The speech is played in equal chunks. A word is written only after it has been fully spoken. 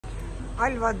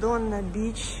Alva Donna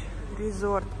Beach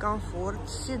Resort Comfort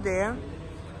Сиде.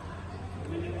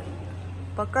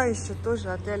 Пока еще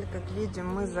тоже отель, как видим,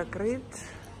 мы закрыт.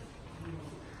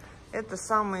 Это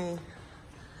самый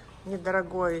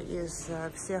недорогой из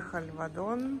всех Alva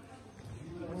Donna.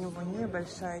 У него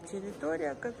небольшая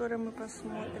территория, которую мы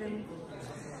посмотрим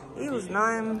и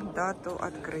узнаем дату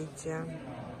открытия.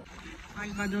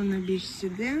 Alva Donna Beach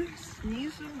Сиде.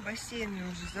 Снизу бассейны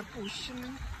уже запущены.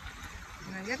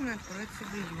 Наверное, откроется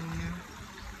в июне.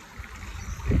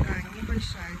 Такая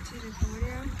небольшая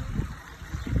территория.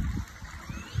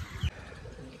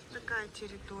 Такая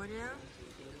территория.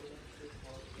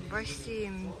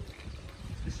 Бассейн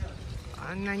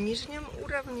на нижнем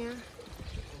уровне.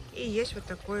 И есть вот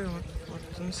такой вот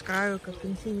он с краю, как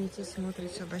инфинити,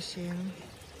 смотрится бассейн.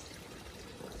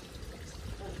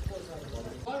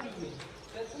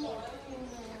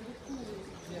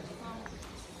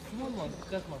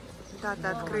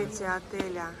 Дата открытия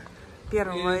отеля 1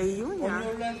 июня.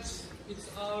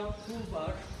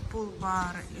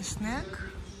 Пул-бар и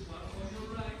снэк.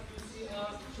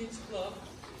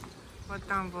 Вот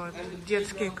там вот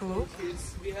детский клуб.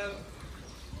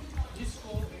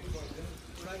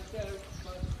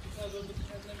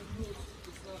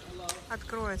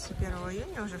 Откроется 1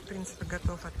 июня. Уже, в принципе,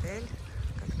 готов отель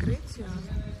к открытию.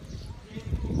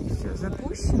 Все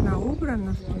запущено,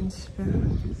 убрано, в принципе.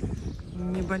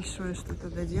 Небольшое что-то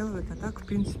доделывают. А так, в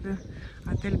принципе,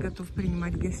 отель готов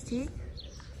принимать гостей.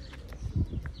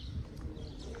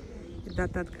 И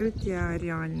дата открытия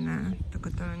реальная, то,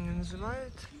 которую они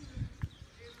называют.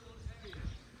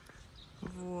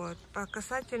 Вот. По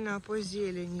касательно по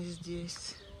зелени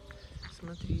здесь.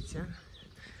 Смотрите.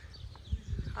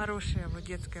 Хорошая вот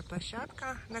детская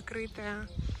площадка накрытая.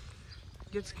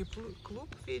 Детский клуб,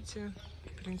 видите,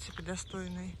 в принципе,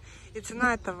 достойный. И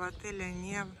цена этого отеля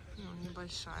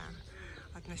небольшая.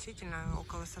 Относительно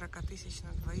около 40 тысяч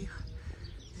на двоих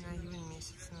на июнь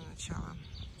месяц, на начало.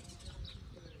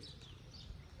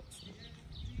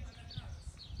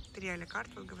 3 а-ля-карт,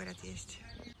 вот говорят, есть.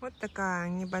 Вот такая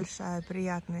небольшая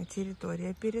приятная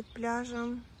территория перед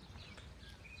пляжем.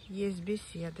 Есть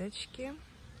беседочки.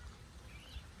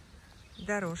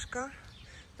 Дорожка,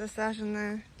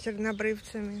 засаженная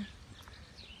чернобрывцами.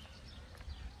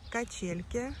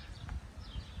 Качельки.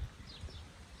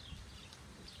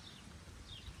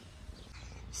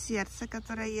 Сердце,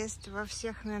 которое есть во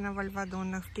всех, наверное, в Alva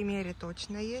Donna. В Кемере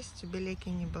точно есть, в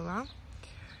Белеке не была.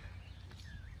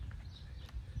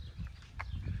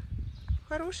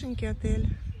 Хорошенький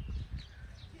отель.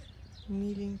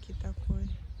 Миленький такой.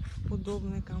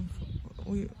 Удобный,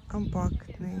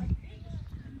 компактный.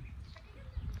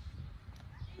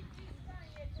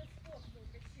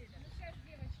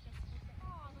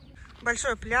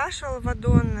 Большой пляж Alva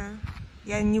Donna.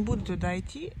 Я не буду туда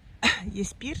идти.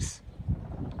 Есть пирс.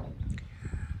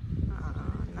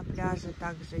 На пляже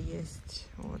также есть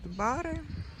вот бары.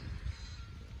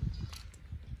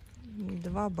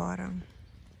 2 бара.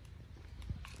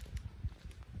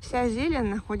 Вся зелень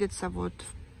находится вот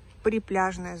в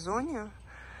припляжной зоне.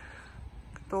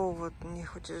 Кто вот не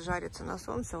хочет жариться на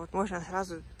солнце, вот можно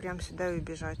сразу прямо сюда и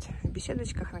убежать. В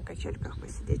беседочках, на качельках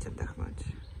посидеть, отдохнуть.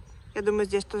 Я думаю,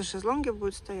 здесь тоже шезлонги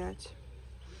будут стоять.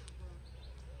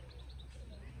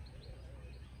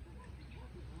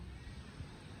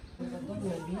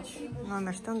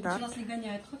 Номер стандарт. Нас не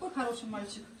гоняет. Какой хороший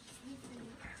мальчик.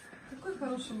 Какой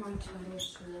хороший мальчик.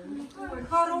 Какой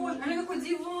хороший. А какой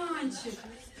диванчик.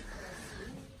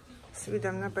 С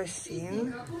видом на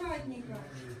бассейн.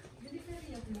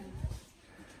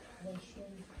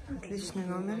 Отличный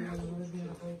номер.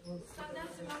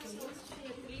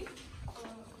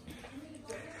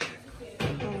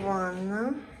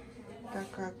 Ванна.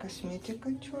 Такая косметика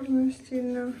черная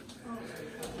стильная.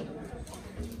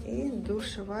 И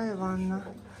душевая ванна.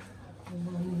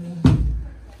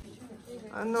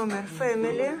 Номер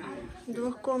Family.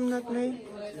 Двухкомнатный.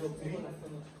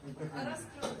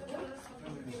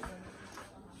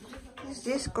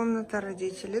 Здесь комната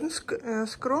родителей. Ну,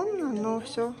 скромно, но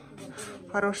все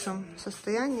в хорошем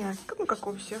состоянии. Ну, как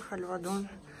у всех Alva Donna.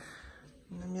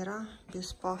 Номера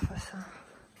без пафоса.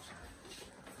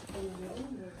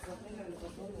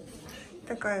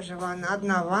 Такая же ванна.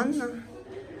 Одна ванна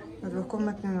на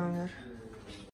двухкомнатный номер.